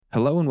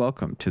Hello and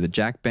welcome to the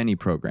Jack Benny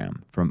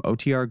program from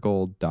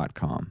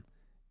OTRGold.com.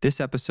 This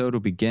episode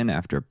will begin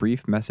after a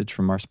brief message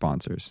from our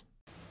sponsors.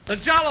 The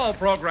Jell-O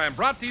program,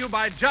 brought to you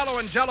by Jell-O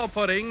and Jell-O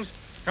Puddings,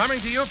 coming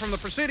to you from the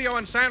Presidio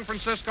in San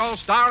Francisco,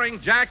 starring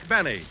Jack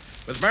Benny,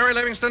 with Mary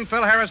Livingston,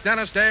 Phil Harris,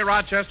 Dennis Day,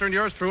 Rochester, and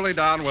yours truly,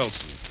 Don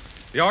Wilson.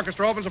 The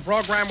orchestra opens the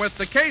program with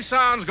The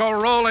K-Sounds Go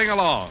Rolling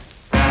Along.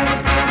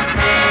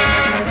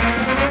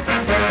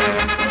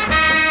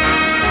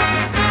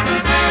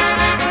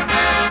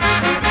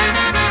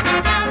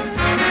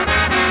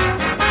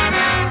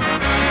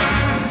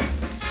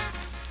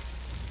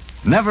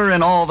 Never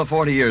in all the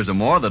 40 years or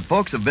more that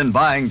folks have been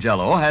buying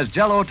Jell-O has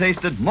Jell-O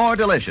tasted more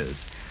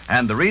delicious.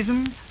 And the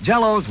reason?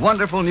 Jell-O's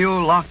wonderful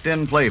new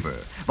locked-in flavor.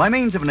 By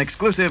means of an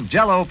exclusive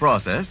Jell-O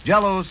process,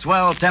 Jell-O's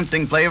swell,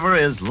 tempting flavor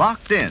is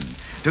locked in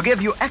to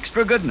give you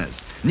extra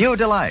goodness, new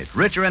delight,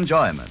 richer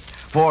enjoyment.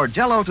 For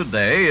Jell-O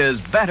today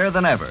is better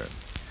than ever.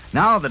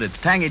 Now that its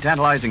tangy,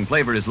 tantalizing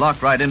flavor is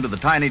locked right into the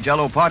tiny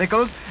Jell-O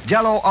particles,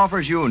 Jell-O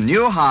offers you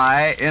new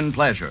high in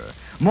pleasure.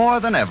 More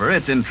than ever,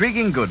 its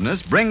intriguing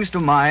goodness brings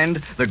to mind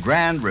the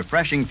grand,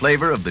 refreshing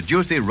flavor of the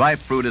juicy, ripe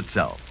fruit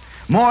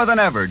itself. More than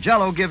ever,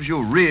 Jell-O gives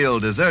you real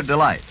dessert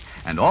delight.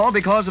 And all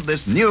because of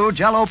this new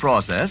Jell-O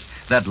process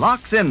that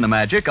locks in the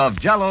magic of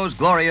Jell-O's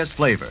glorious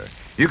flavor.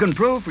 You can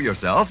prove for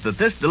yourself that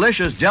this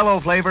delicious Jell-O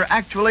flavor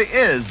actually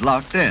is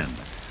locked in.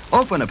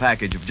 Open a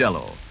package of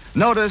Jell-O.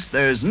 Notice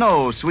there's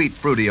no sweet,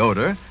 fruity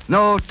odor,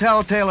 no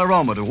telltale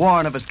aroma to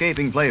warn of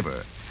escaping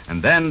flavor. And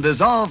then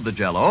dissolve the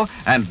Jell-O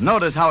and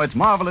notice how its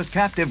marvelous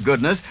captive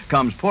goodness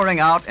comes pouring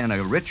out in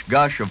a rich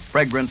gush of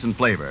fragrance and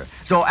flavor.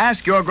 So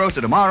ask your grocer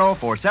tomorrow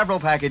for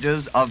several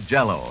packages of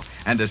Jell-O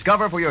and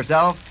discover for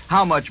yourself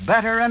how much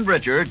better and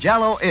richer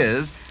Jell-O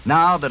is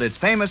now that its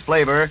famous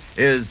flavor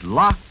is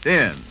locked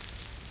in.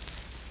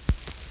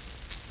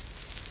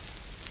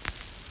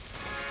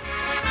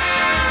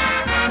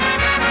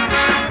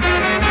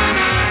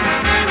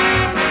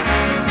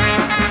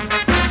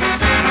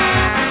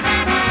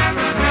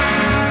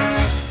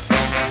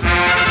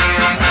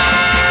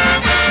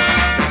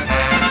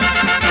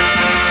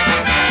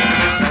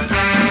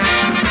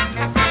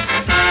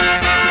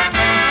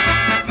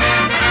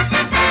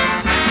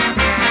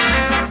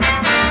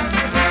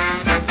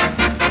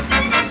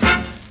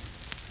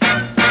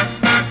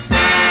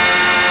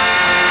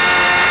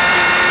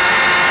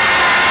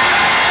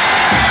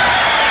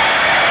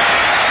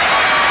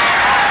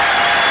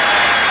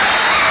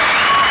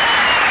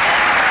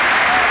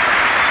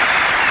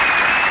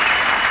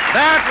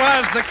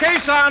 The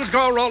K-Sounds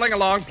Go Rolling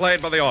Along,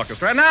 played by the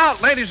orchestra. And now,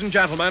 ladies and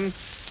gentlemen,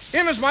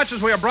 inasmuch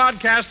as we are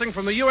broadcasting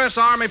from the U.S.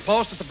 Army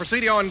post at the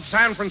Presidio in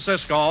San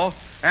Francisco,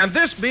 and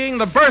this being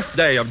the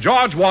birthday of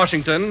George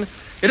Washington,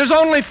 it is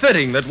only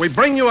fitting that we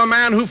bring you a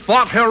man who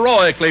fought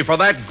heroically for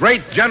that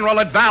great general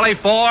at Valley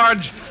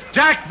Forge,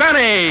 Jack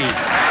Benny.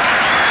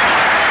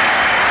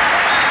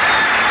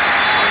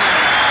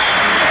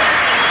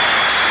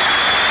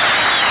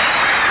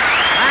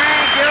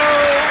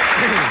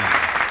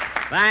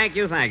 Thank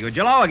you.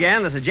 Hello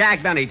again. This is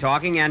Jack Benny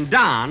talking. And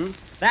Don,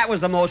 that was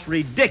the most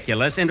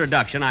ridiculous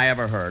introduction I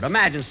ever heard.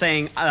 Imagine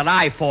saying that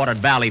I fought at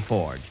Valley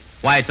Forge.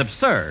 Why, it's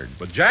absurd.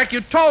 But, Jack,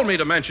 you told me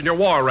to mention your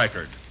war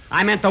record.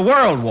 I meant the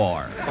World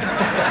War.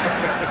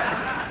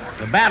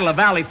 The Battle of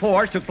Valley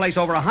Forge took place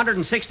over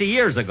 160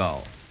 years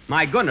ago.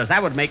 My goodness,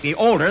 that would make me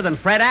older than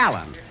Fred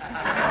Allen.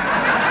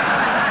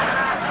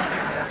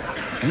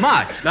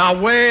 Much.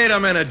 Now, wait a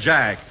minute,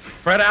 Jack.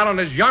 Fred Allen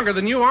is younger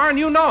than you are, and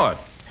you know it.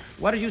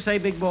 What did you say,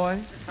 big boy?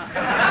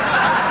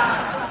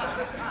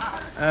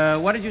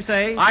 What did you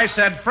say? I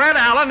said Fred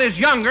Allen is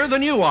younger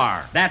than you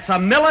are. That's a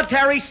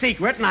military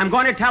secret, and I'm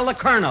going to tell the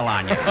colonel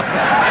on you.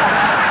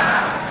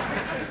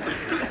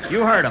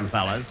 You heard him,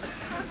 fellas.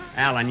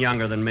 Allen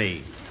younger than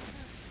me.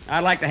 I'd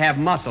like to have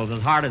muscles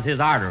as hard as his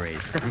arteries.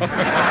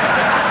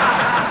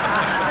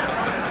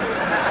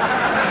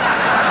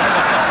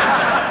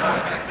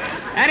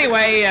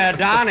 Anyway,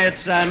 Don,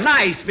 it's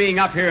nice being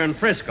up here in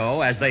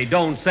Frisco, as they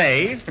don't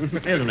say,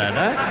 isn't it,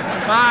 huh?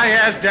 Ah,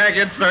 yes, Jack,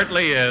 it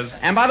certainly is.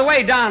 And by the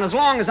way, Don, as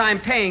long as I'm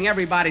paying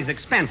everybody's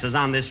expenses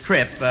on this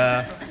trip,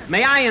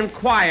 may I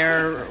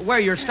inquire where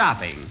you're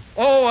stopping?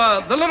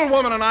 Oh, the little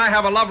woman and I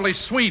have a lovely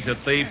suite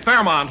at the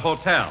Fairmont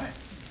Hotel.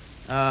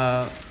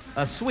 A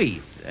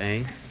suite,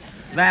 eh?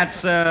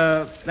 That's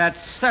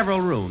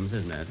several rooms,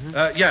 isn't it?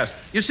 Yes.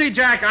 You see,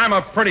 Jack, I'm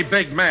a pretty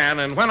big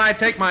man, and when I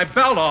take my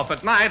belt off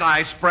at night,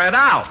 I spread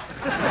out.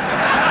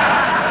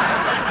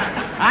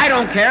 I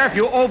don't care if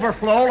you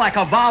overflow like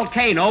a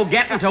volcano,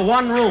 get into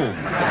one room.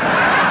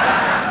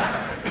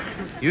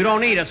 You don't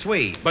need a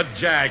suite. But,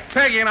 Jack,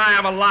 Peggy and I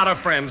have a lot of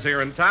friends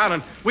here in town,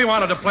 and we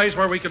wanted a place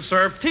where we could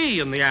serve tea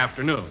in the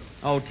afternoon.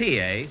 Oh,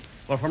 tea, eh?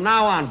 Well, from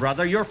now on,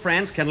 brother, your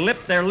friends can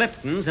lip their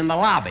Liptons in the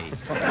lobby.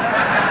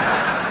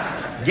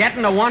 Get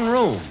into one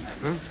room.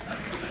 Huh?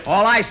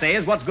 All I say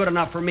is what's good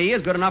enough for me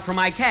is good enough for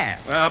my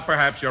cast. Well,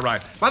 perhaps you're right.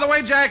 By the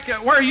way, Jack,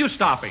 where are you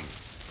stopping?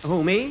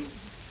 Who, me?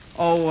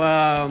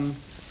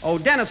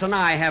 Dennis and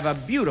I have a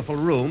beautiful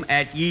room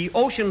at Ye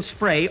Ocean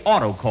Spray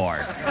Auto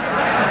Court.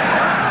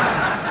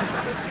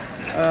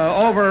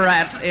 over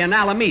in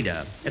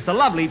Alameda. It's a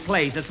lovely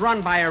place. It's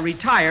run by a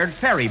retired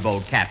ferry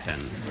boat captain.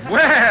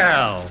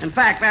 Well. In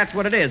fact, that's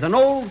what it is, an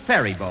old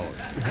ferry boat.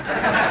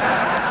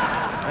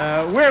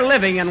 We're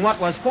living in what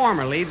was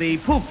formerly the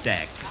poop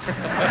deck.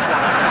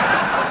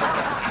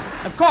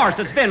 Of course,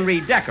 it's been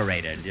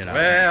redecorated, you know.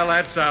 Well,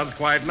 that sounds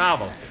quite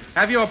novel.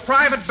 Have you a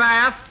private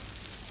bath?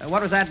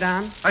 What was that,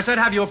 Don? I said,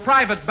 have you a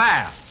private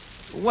bath?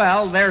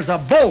 Well, there's a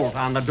bolt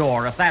on the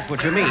door, if that's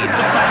what you mean.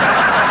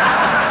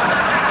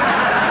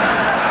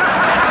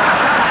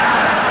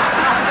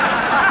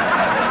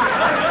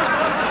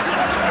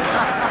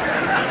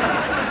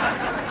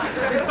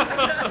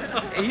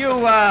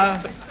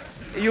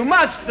 You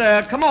must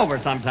come over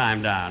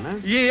sometime, Don. Huh?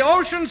 Ye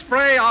Ocean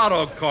Spray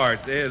Auto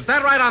Court. Is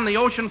that right on the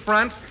ocean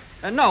front?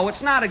 No,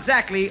 it's not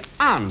exactly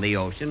on the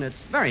ocean.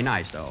 It's very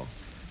nice, though.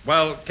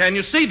 Well, can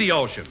you see the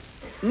ocean?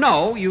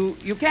 No, you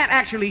can't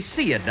actually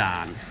see it,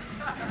 Don.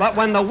 But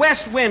when the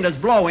west wind is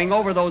blowing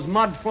over those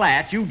mud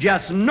flats, you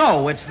just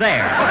know it's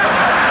there.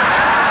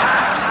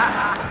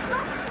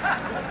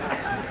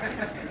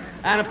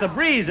 And if the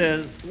breeze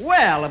is,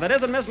 well, if it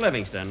isn't Miss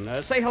Livingston,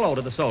 say hello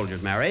to the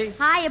soldiers, Mary.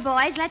 Hiya,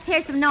 boys. Let's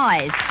hear some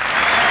noise.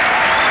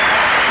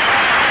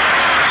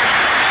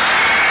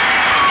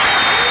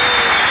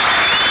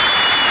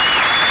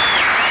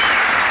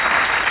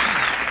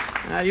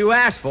 You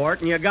asked for it,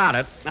 and you got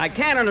it. I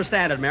can't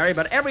understand it, Mary,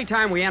 but every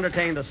time we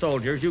entertain the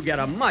soldiers, you get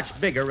a much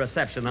bigger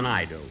reception than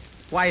I do.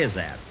 Why is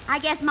that? I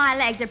guess my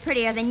legs are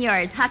prettier than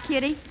yours, huh,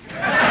 cutie?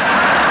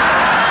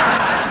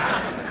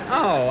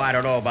 Oh, I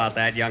don't know about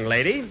that, young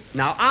lady.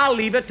 Now, I'll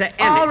leave it to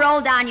any... Oh,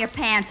 roll down your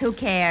pants. Who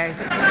cares?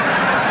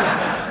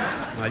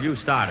 Well, you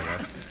started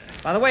it.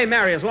 By the way,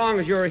 Mary, as long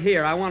as you're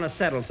here, I want to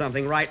settle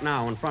something right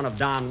now in front of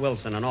Don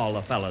Wilson and all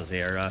the fellas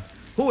here.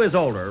 Who is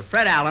older,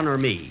 Fred Allen or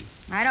me?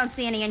 I don't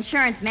see any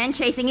insurance men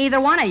chasing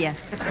either one of you.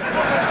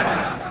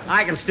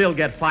 I can still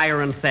get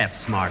fire and theft,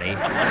 Smarty.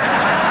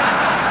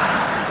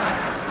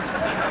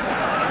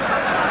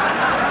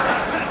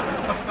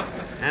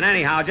 And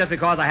anyhow, just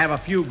because I have a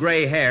few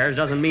gray hairs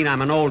doesn't mean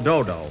I'm an old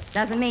dodo.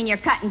 Doesn't mean you're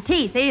cutting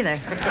teeth either.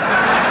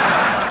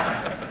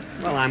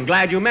 Well, I'm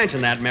glad you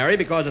mentioned that, Mary,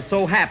 because it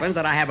so happens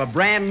that I have a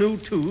brand new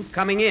tooth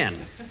coming in.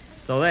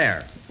 So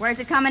there. Where's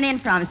it coming in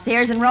from?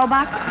 Sears and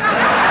Roebuck?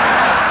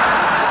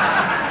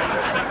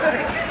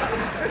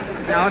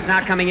 No, it's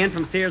not coming in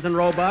from Sears and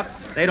Roebuck.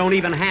 They don't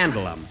even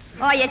handle them.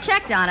 Oh, you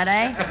checked on it,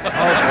 eh?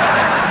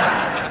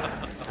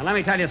 Now, let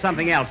me tell you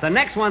something else. The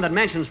next one that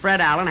mentions Fred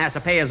Allen has to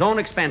pay his own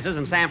expenses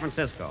in San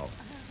Francisco.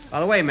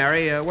 By the way,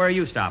 Mary, where are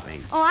you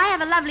stopping? Oh, I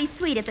have a lovely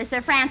suite at the Sir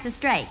Francis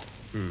Drake.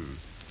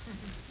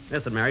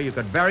 Listen, Mary, you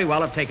could very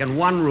well have taken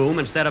one room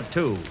instead of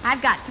two.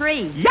 I've got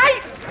 3.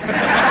 Yikes!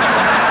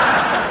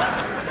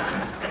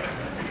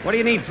 What do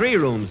you need 3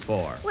 rooms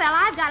for? Well,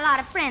 I've got a lot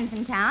of friends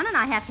in town, and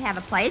I have to have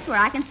a place where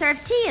I can serve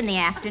tea in the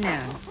afternoon.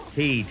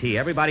 Tea.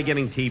 Everybody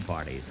giving tea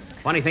parties.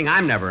 Funny thing,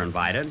 I'm never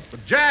invited.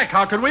 But Jack,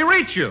 how could we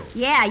reach you?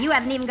 Yeah, you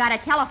haven't even got a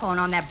telephone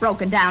on that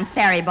broken-down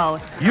ferry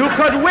boat. You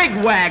could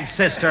wigwag,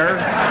 sister.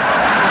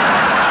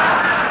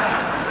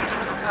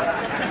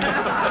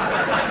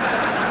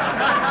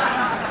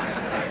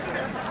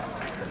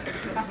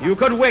 You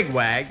could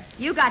wigwag.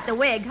 You got the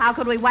wig. How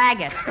could we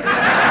wag it?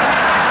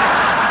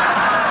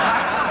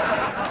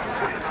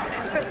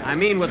 I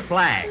mean with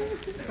flag.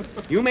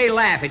 You may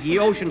laugh at Ye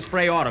Ocean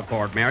Spray Auto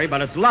Court, Mary,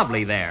 but it's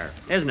lovely there,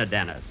 isn't it,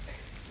 Dennis?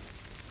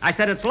 I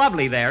said it's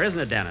lovely there, isn't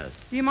it, Dennis?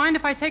 Do you mind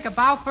if I take a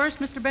bow first,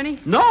 Mr. Benny?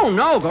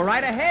 No, go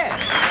right ahead.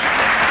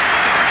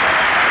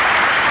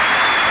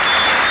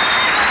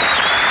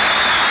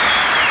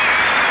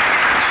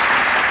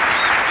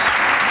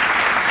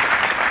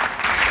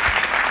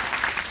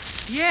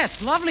 Yeah,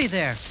 it's lovely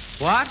there.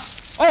 What?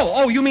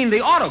 Oh, you mean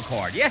the auto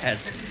court?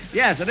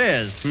 Yes, it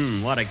is.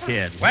 What a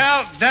kid.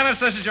 Well, Dennis,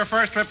 this is your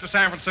first trip to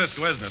San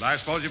Francisco, isn't it? I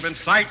suppose you've been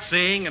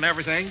sightseeing and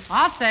everything.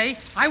 I'll say.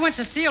 I went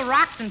to Seal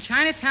Rocks in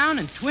Chinatown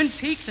and Twin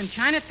Peaks in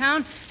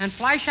Chinatown and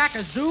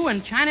Flyshacker Zoo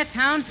in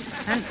Chinatown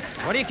and...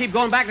 What do you keep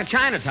going back to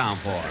Chinatown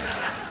for?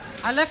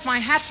 I left my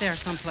hat there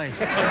someplace.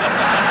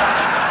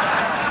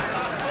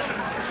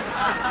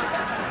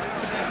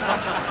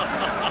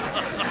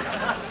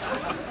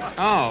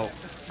 Oh,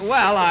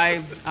 well,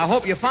 I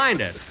hope you find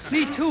it.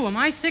 Me too. Am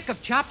I sick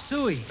of chop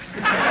suey?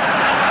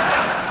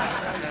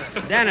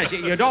 Dennis,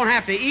 you don't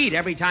have to eat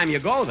every time you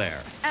go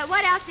there.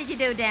 What else did you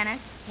do, Dennis?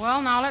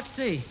 Well, now, let's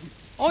see.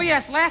 Oh,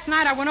 yes, last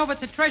night I went over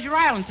to Treasure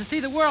Island to see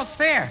the World's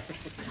Fair.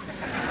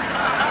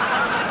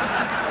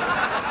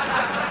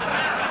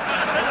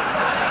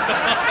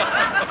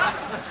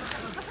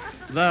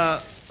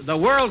 The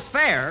World's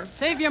Fair?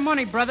 Save your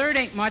money, brother. It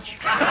ain't much.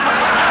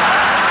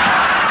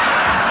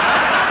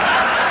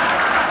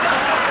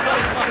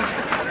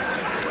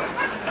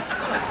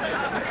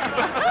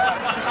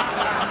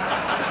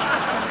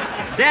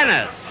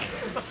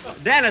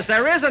 Dennis,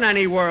 there isn't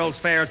any World's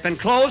Fair. It's been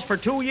closed for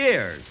 2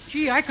 years.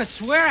 Gee, I could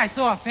swear I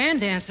saw a fan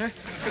dancer. A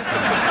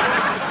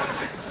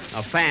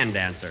fan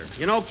dancer.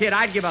 You know, kid,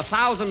 I'd give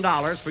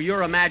 $1,000 for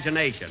your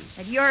imagination.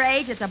 At your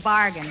age, it's a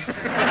bargain.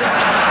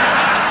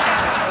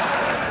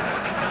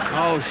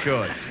 Oh,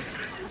 shush.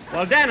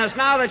 Well, Dennis,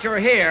 now that you're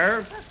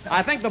here,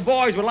 I think the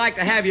boys would like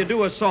to have you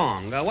do a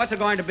song. What's it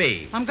going to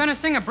be? I'm going to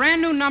sing a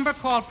brand new number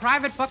called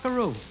Private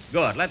Buckaroo.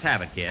 Good. Let's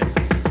have it, kid.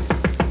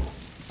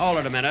 Hold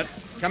it a minute.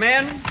 Come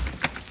in.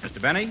 Mr.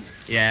 Benny,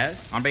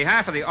 Yes? on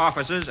behalf of the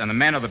officers and the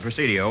men of the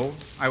Presidio,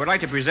 I would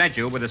like to present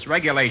you with this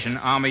regulation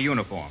Army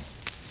uniform.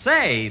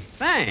 Say,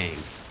 thanks.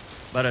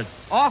 But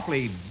it's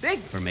awfully big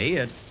for me.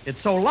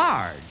 It's so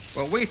large.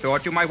 Well, we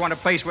thought you might want a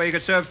place where you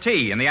could serve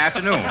tea in the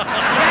afternoon.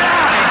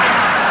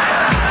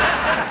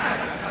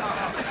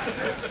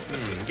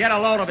 Get a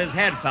load of his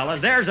head, fellas.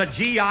 There's a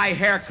GI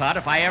haircut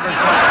if I ever saw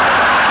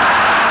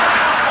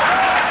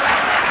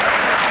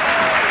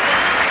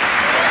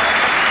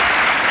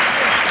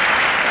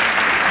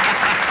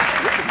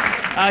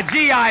it.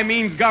 GI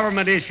means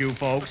government issue,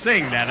 folks.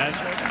 Sing, Dennis.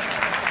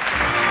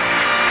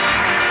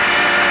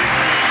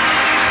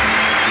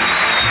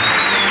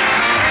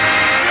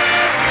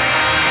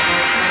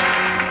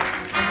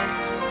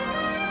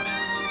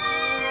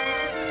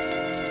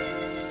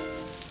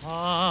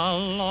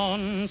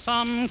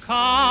 Some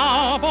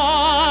cowboy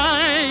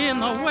in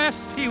the West,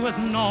 he was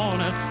known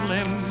as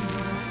Slim.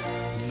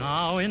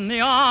 Now in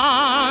the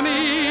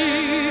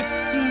Army,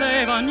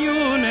 they've a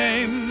new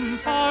name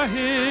for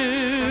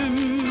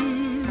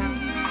him.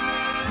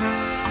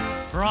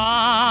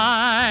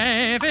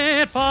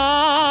 Private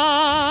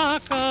Buckaroo.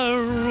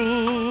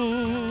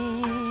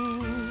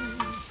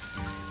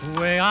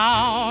 Way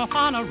out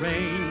on a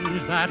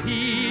range that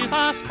he's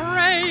a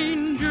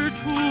stranger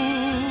to.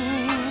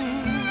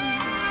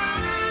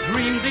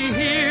 Dreams he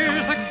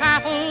hears the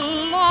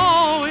cattle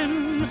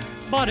lowing,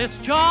 but it's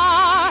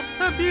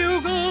just a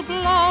bugle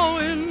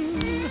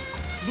blowing.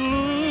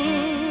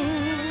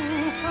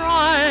 Blue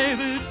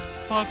Private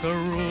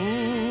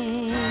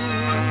Buckaroo.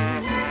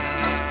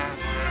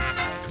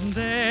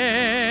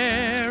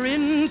 They're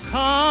in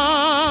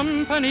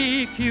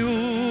company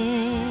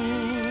queue,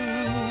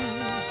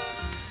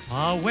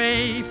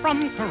 away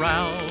from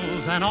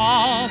corrals and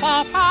all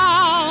the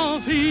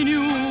pals he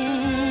knew.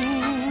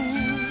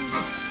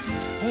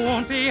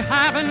 Won't be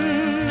having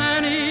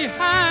any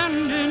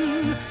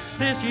handing,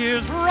 this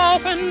year's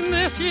roping,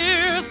 this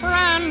year's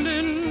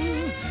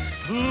branding.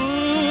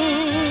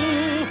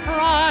 Blue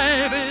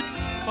Private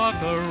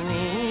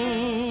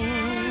Buckaroo.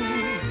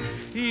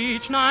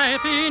 Each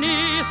night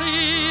beneath the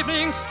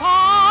evening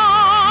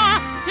star,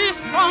 he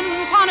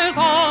strums on his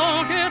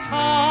old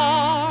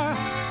guitar,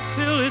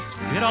 till it's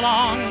get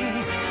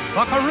along,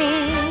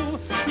 Buckaroo,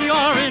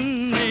 you're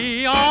in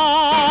the Army.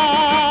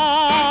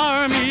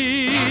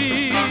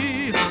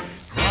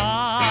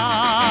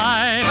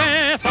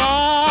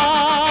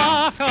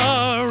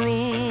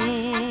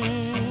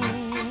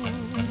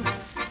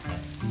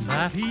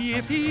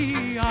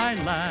 Yippee-yi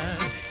lad,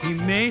 he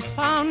may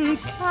sound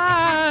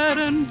sad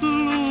and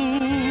blue,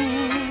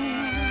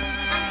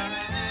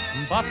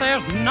 but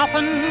there's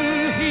nothing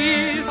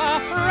he's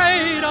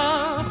afraid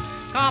of.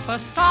 Got the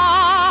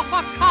stuff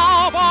a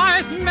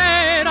cowboy's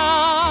made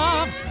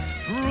of.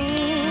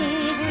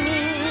 True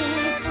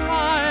blue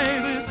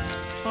Private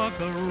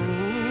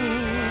Buckaroo.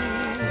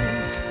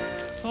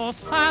 So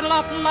saddle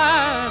up,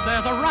 lad,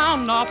 there's a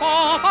roundup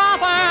over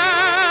there.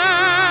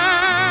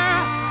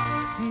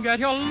 Get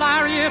your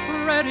lariat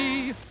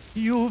ready,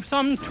 you've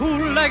some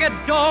two-legged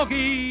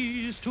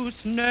doggies to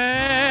snare.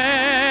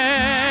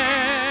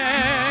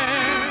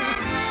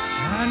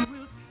 And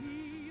we'll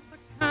keep the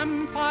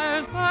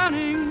campfires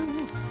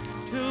burning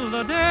till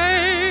the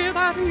day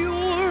that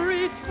you're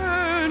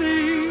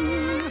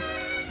returning.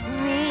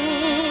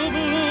 True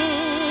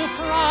blue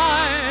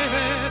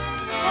Private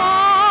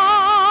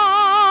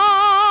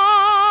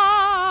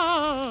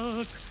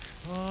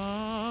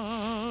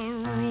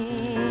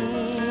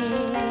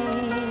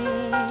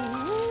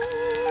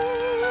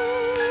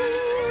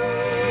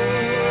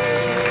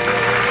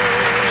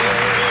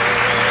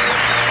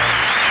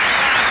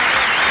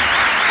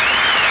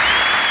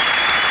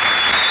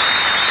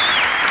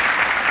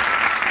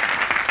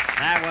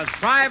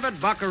Private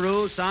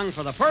Buckaroo, sung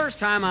for the first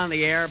time on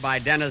the air by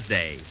Dennis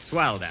Day.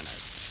 Swell,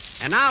 Dennis.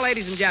 And now,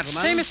 ladies and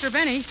gentlemen... Say, Mr.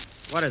 Benny.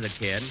 What is it,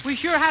 kid? We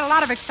sure had a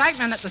lot of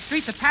excitement at the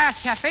Streets of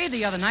Paris Cafe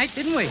the other night,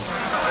 didn't we?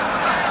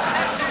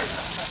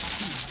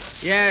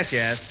 Yes,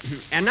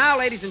 yes. And now,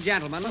 ladies and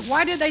gentlemen... But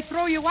why did they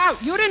throw you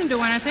out? You didn't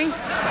do anything.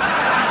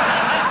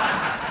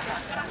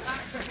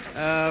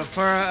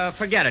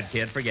 Forget it,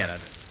 kid, forget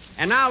it.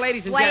 And now,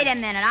 ladies and Wait gentlemen...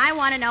 a minute. I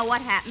want to know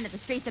what happened at the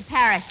Streets of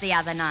Paris the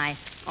other night.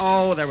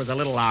 Oh, there was a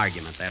little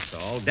argument, that's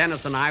all.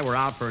 Dennis and I were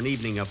out for an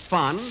evening of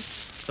fun,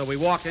 so we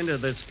walked into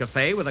this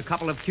cafe with a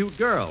couple of cute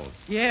girls.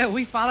 Yeah,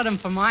 we followed them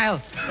for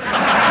miles.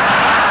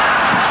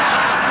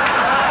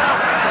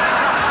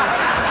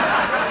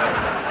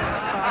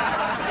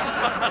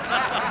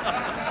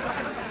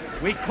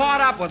 We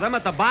caught up with them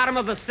at the bottom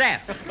of the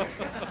steps.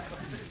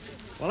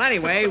 Well,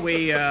 anyway,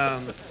 we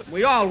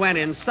all went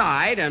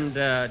inside, and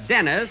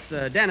Dennis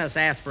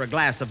asked for a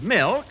glass of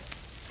milk,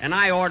 and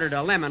I ordered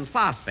a lemon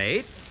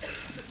phosphate.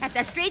 At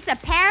the Streets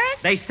of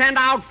Paris? They sent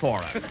out for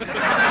it.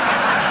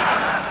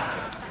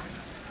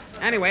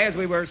 Anyway, as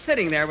we were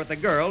sitting there with the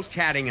girls,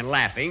 chatting and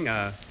laughing,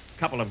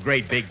 couple of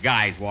great big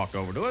guys walked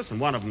over to us, and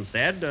one of them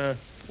said,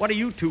 what are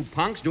you two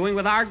punks doing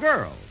with our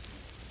girls?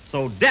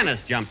 So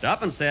Dennis jumped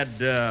up and said,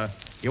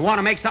 you want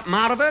to make something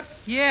out of it?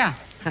 Yeah.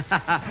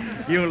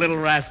 You little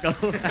rascal.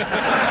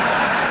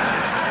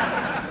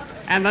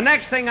 And the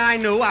next thing I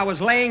knew, I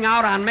was laying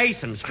out on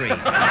Mason Street.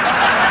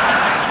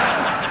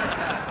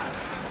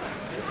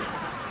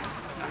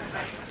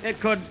 It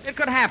could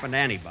happen to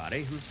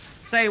anybody.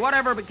 Say,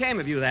 whatever became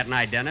of you that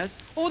night, Dennis?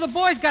 Oh, the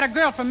boys got a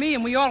girl for me,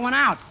 and we all went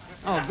out.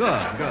 Oh,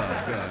 good.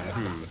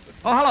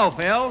 Oh, hello,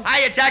 Phil.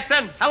 Hiya,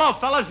 Jackson. Hello,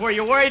 fellas. Were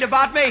you worried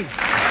about me?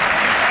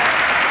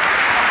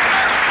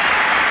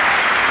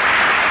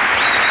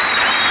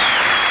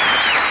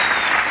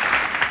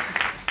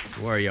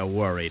 Were you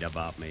worried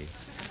about me?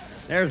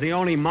 There's the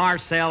only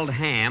marcelled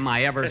ham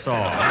I ever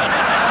saw.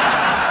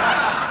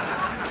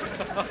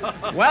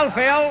 Well,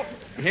 Phil,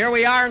 here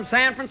we are in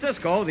San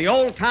Francisco. The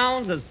old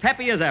town's as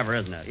peppy as ever,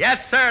 isn't it?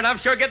 Yes, sir, and I'm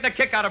sure getting a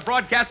kick out of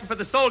broadcasting for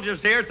the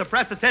soldiers here at the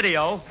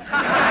Presidio.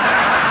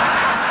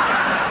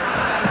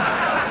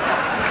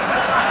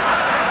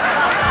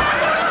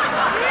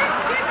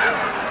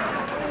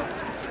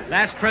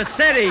 That's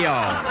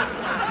Presidio.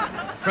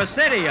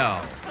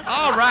 Presidio.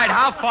 All right,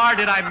 how far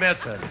did I miss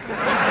it?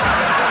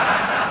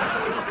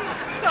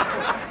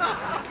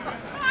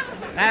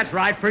 That's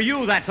right. For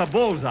you, that's a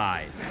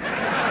bullseye.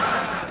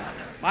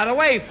 By the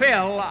way,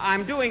 Phil,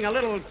 I'm doing a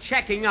little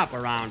checking up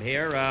around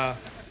here.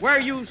 Where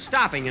are you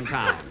stopping in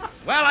town?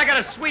 Well, I got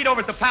a suite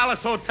over at the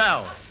Palace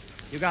Hotel.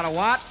 You got a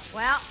what?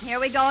 Well, here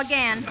we go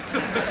again.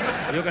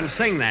 You can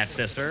sing that,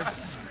 sister.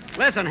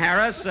 Listen,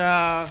 Harris,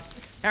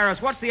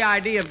 what's the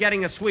idea of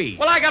getting a suite?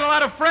 Well, I got a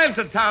lot of friends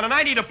in town, and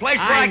I need a place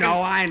where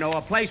I know.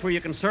 A place where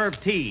you can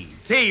serve tea.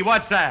 Tea,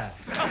 what's that?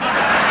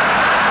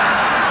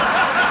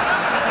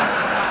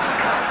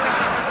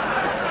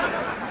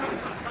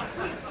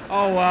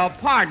 Oh,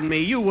 pardon me,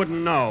 you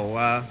wouldn't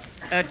know.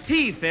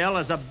 Tea, Phil,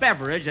 is a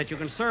beverage that you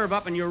can serve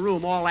up in your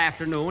room all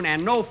afternoon,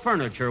 and no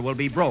furniture will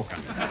be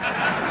broken.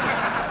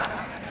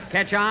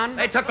 Catch on?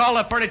 They took all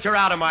the furniture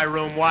out of my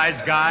room, wise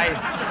guy.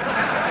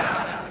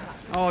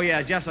 Oh,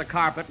 yeah, just a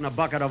carpet and a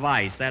bucket of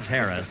ice. That's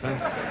Harris, huh?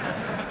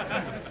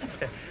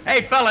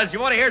 Hey, fellas, you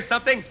want to hear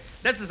something?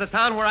 This is the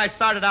town where I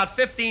started out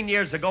 15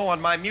 years ago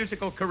on my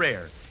musical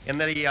career. In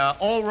the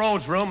old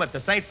Rose Room at the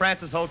St.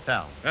 Francis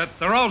Hotel. At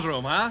the Rose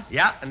Room, huh?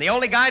 Yeah, and the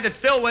only guy that's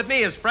still with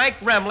me is Frank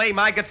Remley,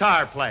 my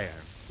guitar player.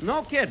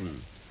 No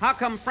kidding. How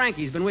come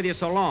Frankie's been with you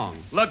so long?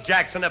 Look,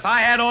 Jackson, if I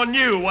had on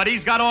you what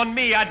he's got on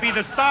me, I'd be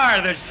the star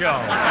of this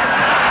show.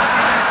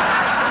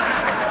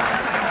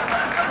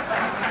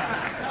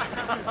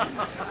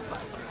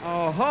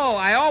 Oh,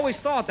 I always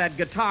thought that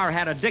guitar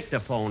had a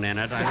dictaphone in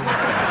it.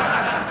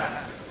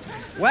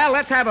 Well,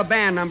 let's have a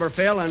band number,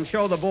 Phil, and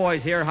show the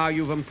boys here how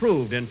you've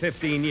improved in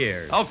 15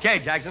 years. Okay,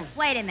 Jackson.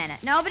 Wait a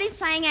minute. Nobody's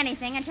playing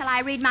anything until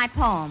I read my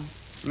poem.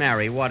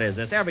 Mary, what is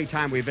this? Every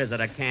time we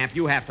visit a camp,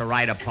 you have to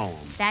write a poem.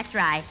 That's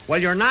right.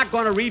 Well, you're not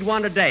going to read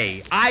one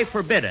today. I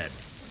forbid it.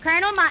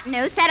 Colonel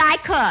Montague said I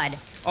could.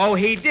 Oh,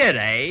 he did,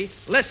 eh?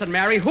 Listen,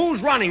 Mary,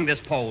 who's running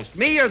this post?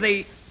 Me or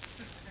the...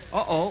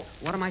 Uh-oh,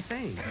 what am I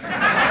saying?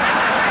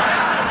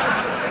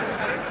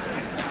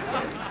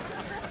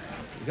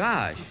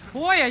 Gosh.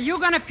 Boy, are you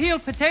going to peel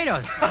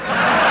potatoes?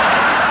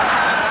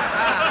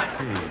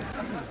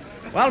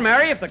 Well,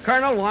 Mary, if the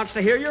Colonel wants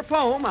to hear your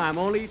poem, I'm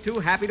only too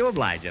happy to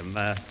oblige him.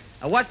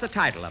 What's the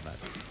title of it?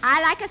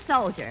 I like a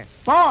soldier.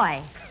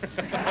 Boy.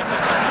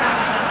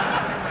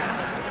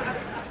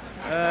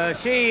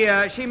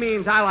 She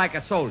means I like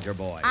a soldier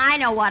boy. I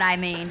know what I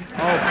mean.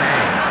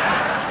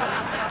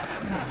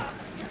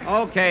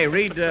 Okay,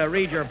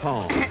 read your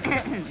poem.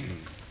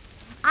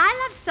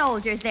 I love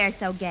soldiers, they're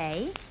so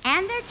gay,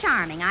 and they're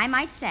charming, I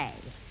might say.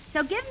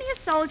 So give me a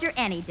soldier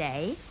any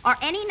day, or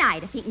any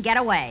night if he can get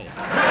away.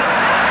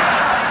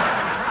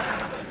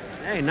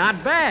 Hey,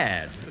 not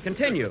bad.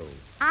 Continue.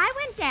 I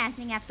went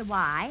dancing at the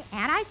Y,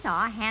 and I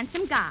saw a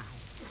handsome guy.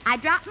 I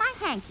dropped my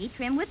hanky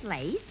trimmed with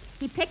lace.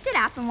 He picked it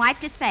up and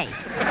wiped his face.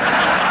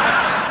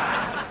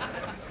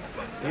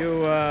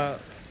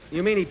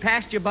 You mean he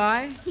passed you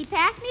by? He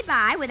passed me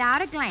by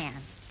without a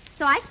glance.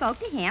 So I spoke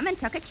to him and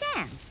took a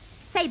chance.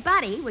 Say,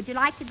 buddy, would you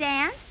like to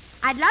dance?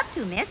 I'd love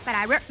to, miss, but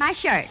I ripped my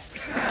shirt.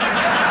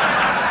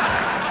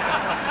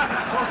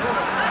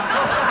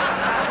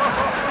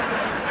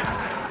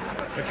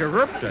 But you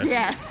ripped it.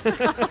 Yes.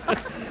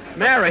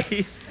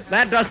 Mary,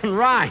 that doesn't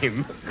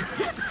rhyme.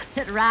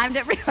 It rhymed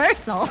at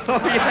rehearsal.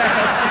 Oh,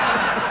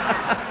 yes.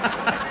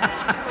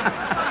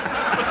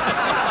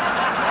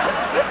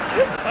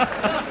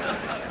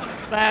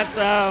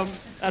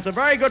 That's a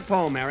very good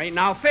poem, Mary.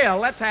 Now, Phil,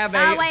 let's have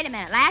a... Oh, wait a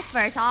minute. Last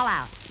verse all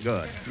out.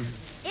 Good.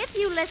 If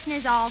you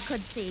listeners all could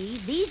see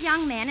these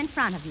young men in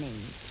front of me,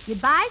 you'd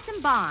buy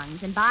some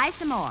bonds and buy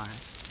some more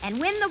and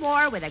win the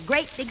war with a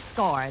great big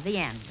score, the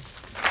end.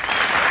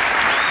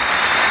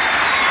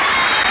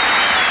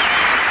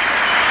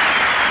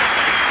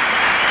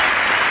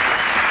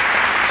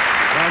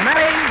 Well,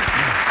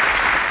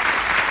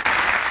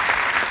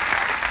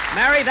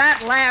 Mary, Mary,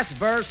 that last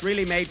verse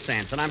really made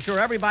sense, and I'm sure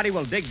everybody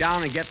will dig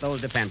down and get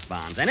those defense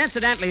bonds. And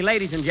incidentally,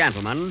 ladies and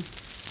gentlemen,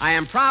 I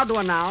am proud to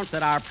announce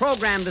that our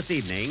program this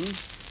evening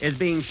is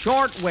being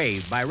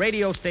short-waved by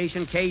radio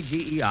station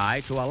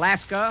KGEI to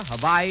Alaska,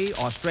 Hawaii,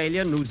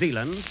 Australia, New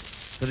Zealand,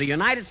 to the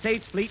United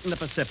States Fleet in the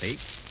Pacific,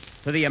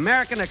 to the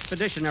American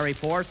Expeditionary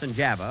Force in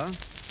Java,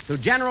 to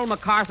General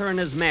MacArthur and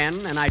his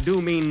men, and I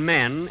do mean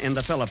men, in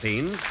the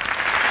Philippines,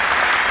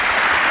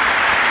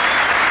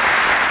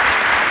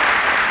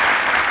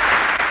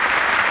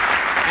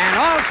 and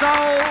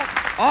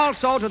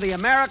also to the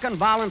American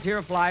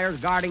volunteer flyers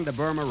guarding the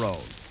Burma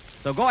Road.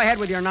 So go ahead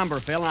with your number,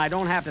 Phil, and I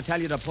don't have to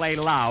tell you to play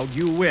loud.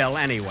 You will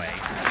anyway.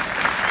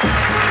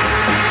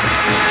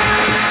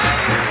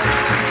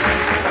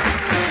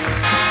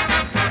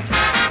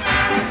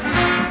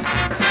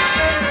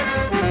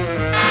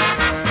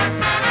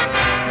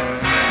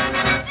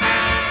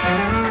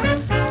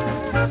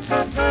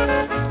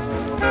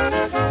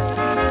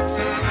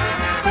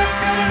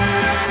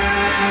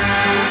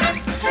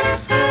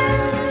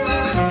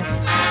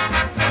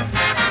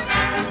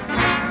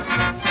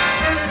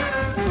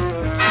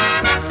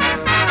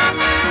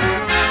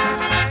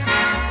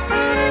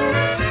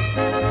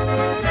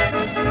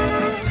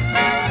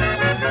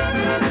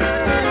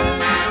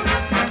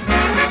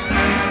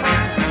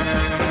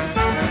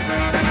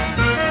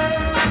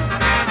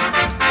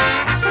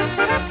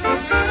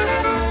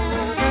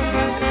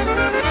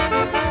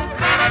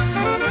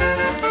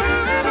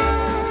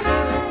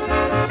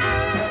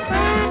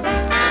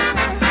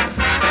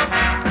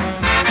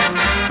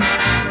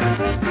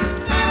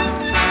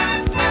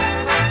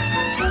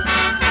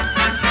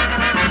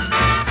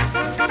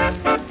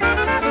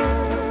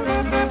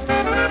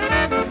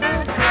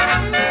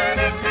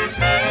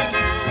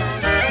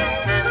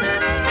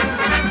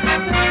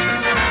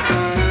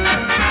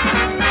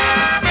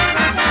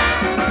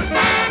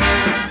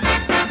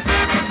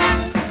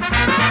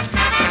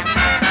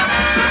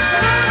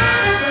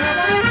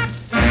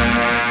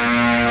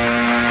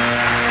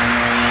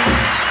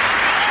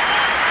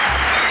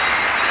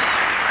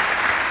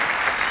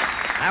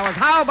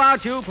 How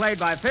About You, played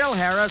by Phil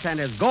Harris and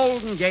his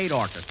Golden Gate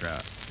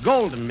Orchestra.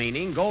 Golden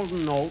meaning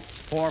golden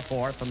notes pour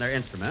forth from their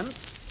instruments,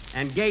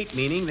 and gate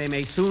meaning they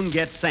may soon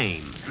get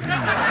same.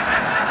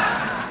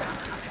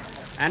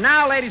 And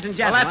now, ladies and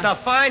gentlemen... Well, that's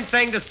a fine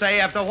thing to say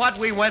after what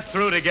we went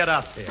through to get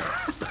up here.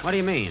 What do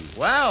you mean?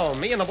 Well,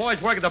 me and the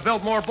boys work at the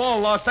Biltmore Bowl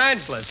in Los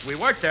Angeles. We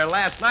worked there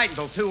last night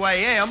until 2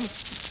 a.m.,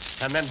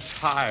 and then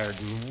tired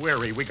and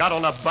weary, we got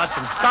on a bus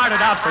and started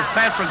out for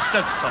San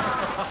Francisco.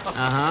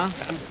 Uh-huh.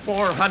 And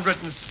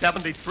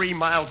 473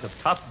 miles of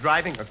tough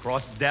driving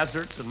across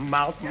deserts and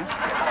mountains.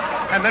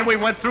 And then we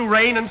went through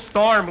rain and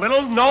storm,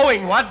 little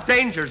knowing what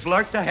dangers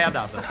lurked ahead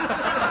of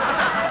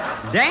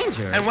us.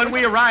 Danger? And when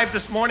we arrived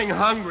this morning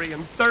hungry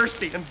and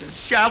thirsty and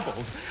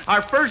disheveled,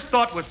 our first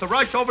thought was to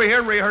rush over here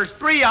and rehearse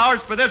 3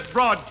 hours for this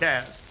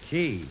broadcast.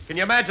 Gee. Can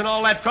you imagine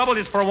all that trouble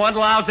just for one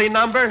lousy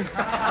number?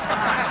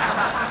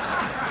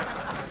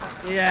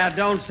 Yeah,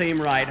 don't seem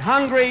right.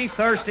 Hungry,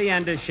 thirsty,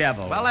 and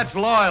disheveled. Well, that's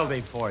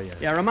loyalty for you.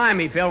 Yeah, remind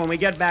me, Phil, when we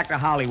get back to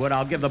Hollywood,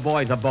 I'll give the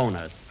boys a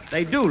bonus.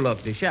 They do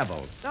look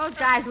disheveled. Those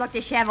guys look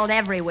disheveled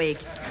every week.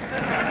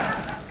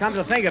 Come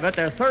to think of it,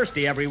 they're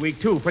thirsty every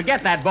week, too.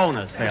 Forget that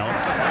bonus, Phil.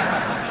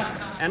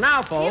 And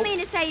now, folks... You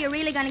mean to say you're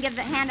really going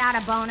to hand out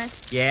a bonus?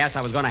 Yes,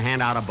 I was going to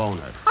hand out a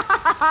bonus.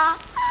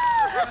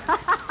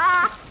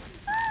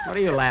 What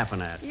are you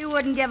laughing at? You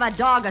wouldn't give a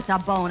dog us a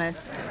bonus.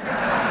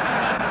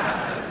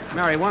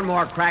 Mary, one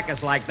more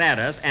crackus like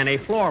that, and a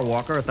floor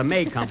walker at the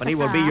May Company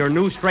will be your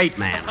new straight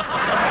man.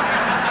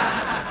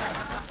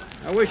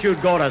 I wish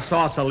you'd go to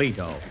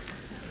Sausalito.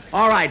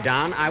 All right,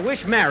 Don, I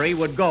wish Mary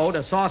would go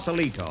to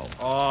Sausalito.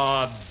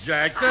 Oh,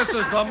 Jack, this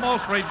is the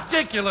most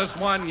ridiculous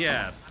one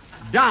yet.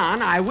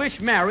 Don, I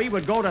wish Mary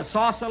would go to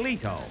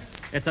Sausalito.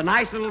 It's a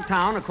nice little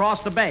town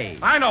across the bay.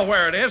 I know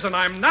where it is, and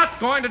I'm not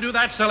going to do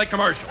that silly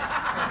commercial.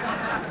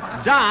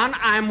 Don,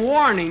 I'm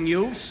warning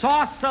you,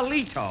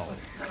 Sausalito.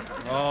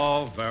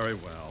 Oh, very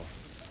well.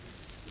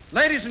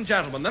 Ladies and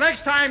gentlemen, the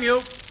next time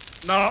you...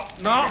 No,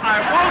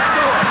 I won't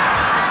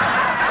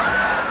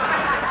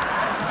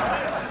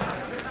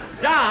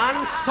do it.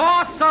 Don,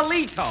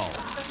 Sausalito.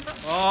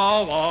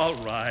 Oh, all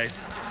right.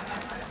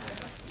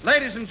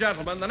 Ladies and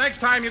gentlemen, the next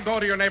time you go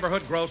to your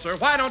neighborhood grocer,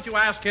 why don't you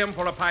ask him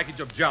for a package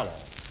of Jell-O?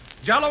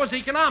 Jell-O is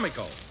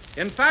economical.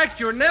 In fact,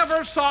 you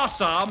never saw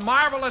some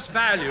marvelous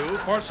value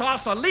for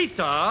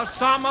Sausalita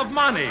sum of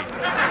money.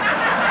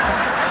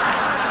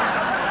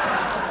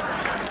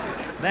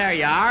 There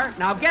you are.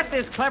 Now get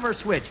this clever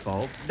switch,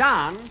 folks.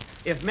 Don,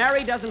 if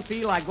Mary doesn't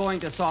feel like going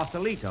to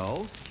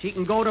Sausalito, she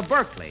can go to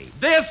Berkeley.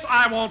 This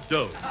I won't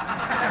do.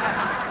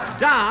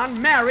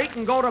 Don, Mary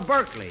can go to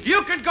Berkeley.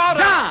 You can go to...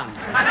 Don!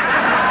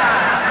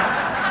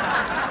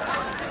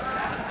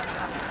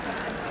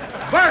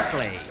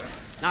 Berkeley.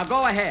 Now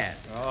go ahead.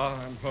 Oh,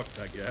 I'm hooked,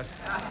 I guess.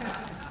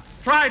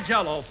 Try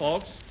Jell-O,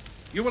 folks.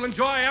 You will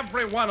enjoy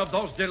every one of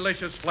those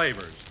delicious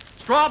flavors.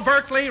 Straw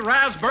Berkeley,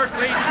 Raz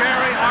Berkeley,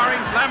 cherry,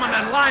 orange, lemon,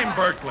 and lime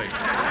Berkeley.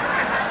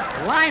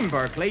 Lime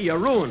Berkeley, you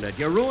ruined it.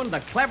 You ruined the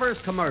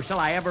cleverest commercial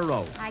I ever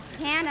wrote. I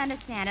can't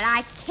understand it.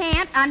 I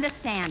can't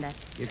understand it.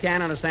 You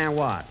can't understand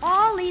what?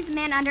 All these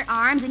men under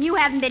arms, and you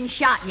haven't been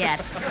shot yet.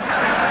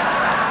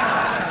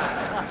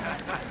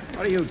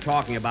 What are you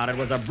talking about? It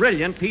was a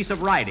brilliant piece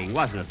of writing,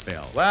 wasn't it,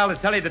 Phil? Well, to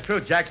tell you the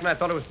truth, Jackson, I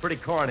thought it was pretty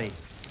corny.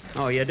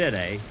 Oh, you did,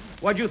 eh?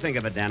 What'd you think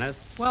of it, Dennis?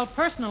 Well,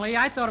 personally,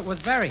 I thought it was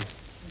very.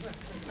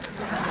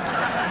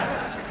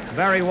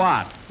 Very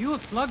what? You'll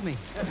slug me.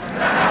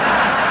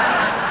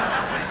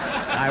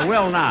 I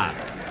will not.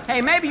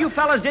 Hey, maybe you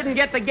fellas didn't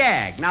get the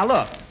gag. Now,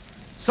 look.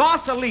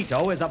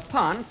 Sausalito is a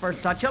pun for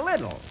such a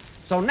little.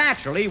 So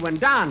naturally, when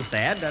Don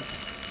said that...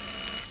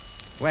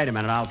 Wait a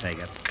minute, I'll take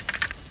it.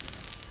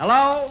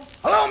 Hello?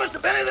 Hello,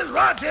 Mr. Benny. This is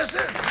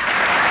Rochester.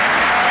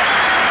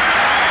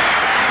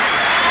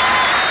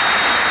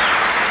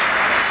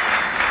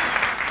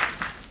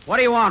 What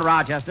do you want,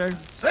 Rochester?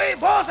 Say,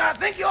 boss, I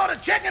think you ought to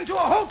check into a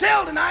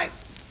hotel tonight.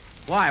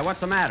 Why?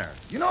 What's the matter?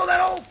 You know that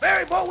old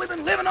ferry boat we've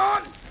been living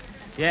on?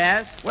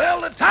 Yes? Well,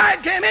 the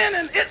tide came in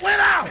and it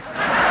went out.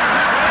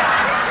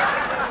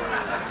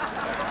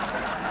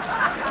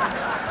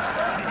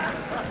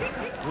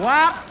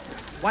 What?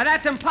 Why,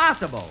 that's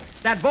impossible.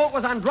 That boat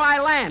was on dry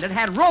land. It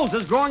had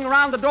roses growing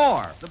around the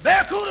door. The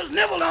barracudas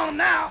nibbled on them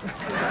now.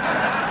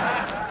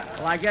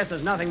 Well, I guess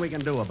there's nothing we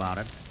can do about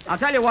it. I'll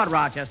tell you what,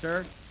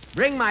 Rochester.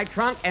 Bring my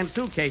trunk and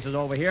suitcases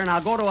over here, and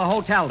I'll go to a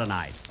hotel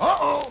tonight.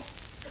 Uh-oh.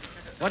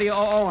 What are you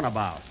oh-ohing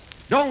about?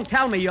 Don't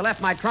tell me you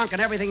left my trunk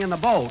and everything in the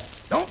boat.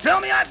 Don't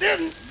tell me I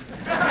didn't.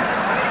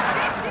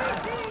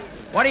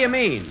 What do you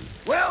mean?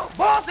 Well,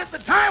 boss, at the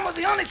time of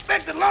the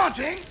unexpected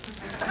launching,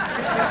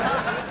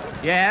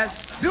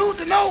 Yes? due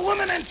to no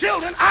women and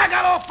children, I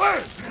got off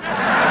first.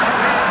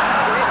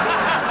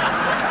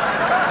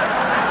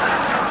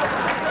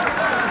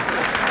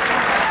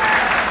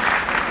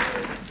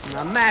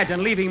 Now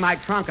imagine leaving my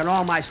trunk and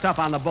all my stuff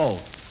on the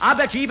boat. I'll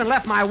bet you even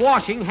left my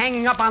washing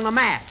hanging up on the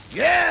mast.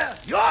 Yeah,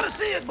 you ought to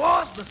see it,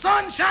 boss. The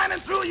sun shining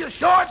through your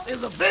shorts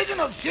is a vision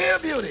of sheer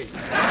beauty.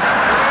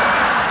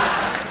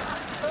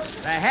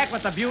 The heck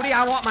with the beauty,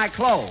 I want my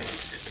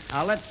clothes.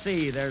 Now, let's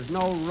see, there's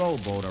no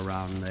rowboat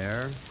around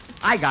there.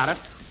 I got it.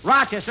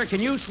 Rochester,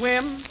 can you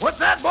swim? What's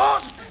that,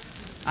 boss?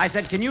 I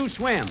said, can you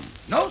swim?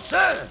 No,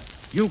 sir.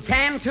 You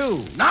can,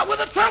 too. Not with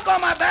a trunk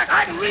on my back.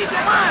 I can read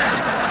your mind.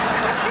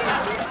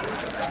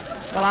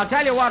 Well, I'll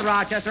tell you what,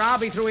 Rochester, I'll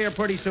be through here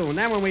pretty soon.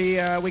 Then when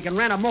we can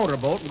rent a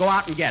motorboat and go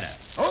out and get it.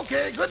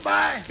 Okay,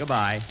 goodbye.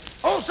 Goodbye.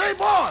 Oh, say,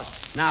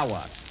 boss, Now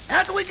what?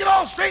 after we get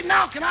all straightened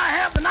out, can I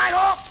have the night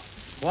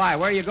off? Why,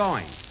 where are you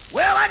going?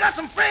 Well, I got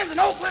some friends in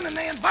Oakland, and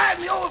they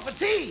invited me over for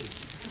tea.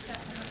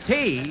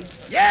 Tea?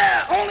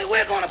 Yeah, only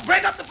we're going to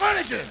break up the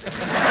furniture.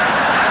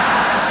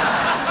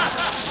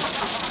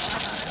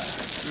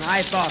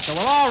 I thought so.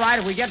 Well, all right,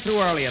 if we get through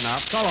early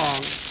enough. So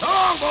long. So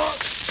long,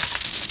 boss.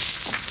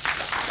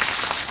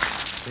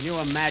 Can you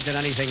imagine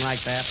anything like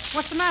that?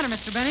 What's the matter,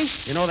 Mr. Benny?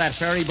 You know that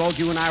ferry boat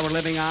you and I were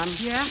living on?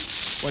 Yeah?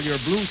 Well, your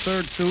blue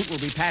third suit will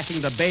be passing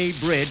the Bay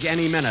Bridge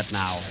any minute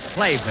now.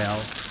 Play, Phil.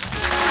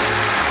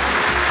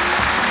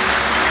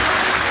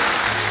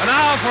 And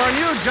now for a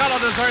new Jell-O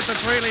dessert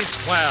that's really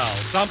swell.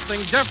 Something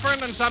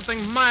different and something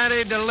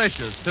mighty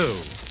delicious, too.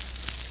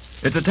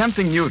 It's a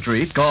tempting new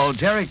treat called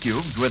Cherry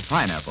Cubes with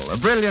pineapple, a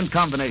brilliant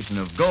combination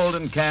of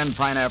golden canned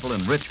pineapple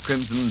and rich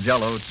crimson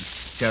Jell-O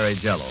cherry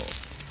Jell-O.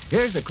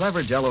 Here's a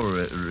clever Jell-O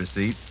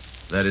receipt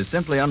that is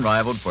simply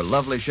unrivaled for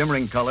lovely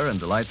shimmering color and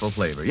delightful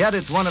flavor. Yet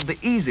it's one of the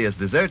easiest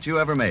desserts you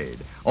ever made.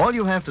 All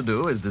you have to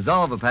do is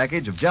dissolve a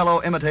package of Jell-O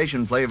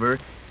imitation flavor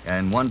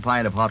in 1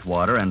 pint of hot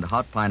water and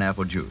hot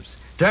pineapple juice.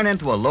 Turn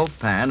into a loaf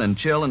pan and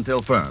chill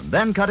until firm.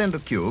 Then cut into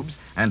cubes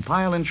and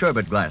pile in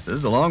sherbet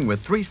glasses along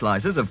with 3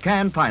 slices of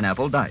canned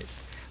pineapple diced.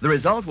 The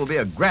result will be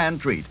a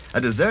grand treat,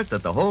 a dessert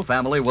that the whole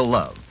family will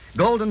love.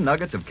 Golden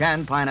nuggets of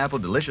canned pineapple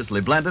deliciously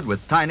blended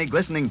with tiny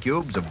glistening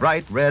cubes of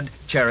bright red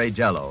cherry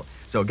Jell-O.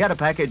 So get a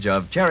package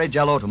of cherry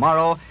Jell-O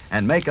tomorrow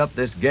and make up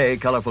this gay,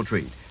 colorful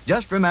treat.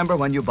 Just remember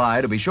when you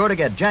buy to be sure to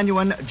get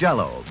genuine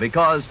Jell-O,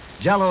 because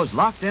Jell-O's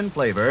locked-in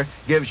flavor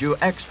gives you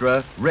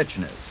extra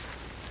richness.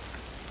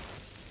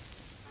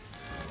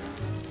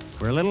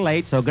 We're a little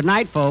late, so good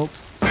night, folks.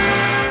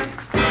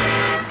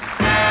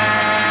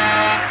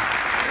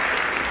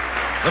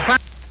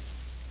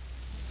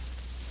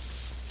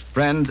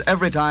 Friends,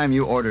 every time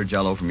you order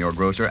Jell-O from your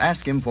grocer,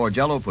 ask him for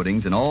Jell-O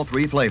puddings in all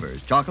 3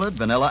 flavors, chocolate,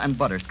 vanilla, and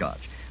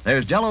butterscotch.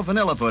 There's Jell-O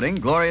vanilla pudding,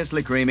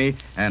 gloriously creamy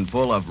and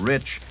full of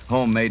rich,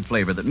 homemade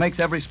flavor that makes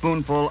every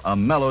spoonful a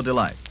mellow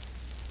delight.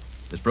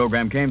 This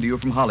program came to you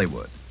from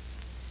Hollywood.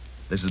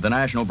 This is the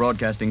National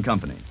Broadcasting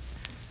Company.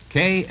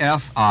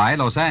 KFI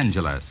Los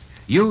Angeles.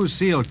 Use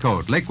Seal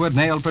Coat Liquid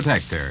Nail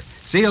Protector.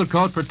 Seal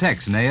Coat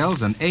protects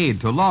nails and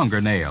aid to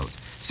longer nails.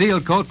 Seal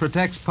Coat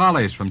protects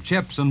polish from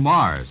chips and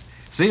mars.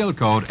 Seal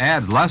Coat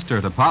adds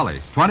luster to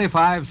polish,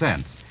 25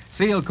 cents.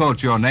 Seal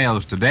Coat your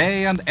nails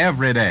today and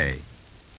every day.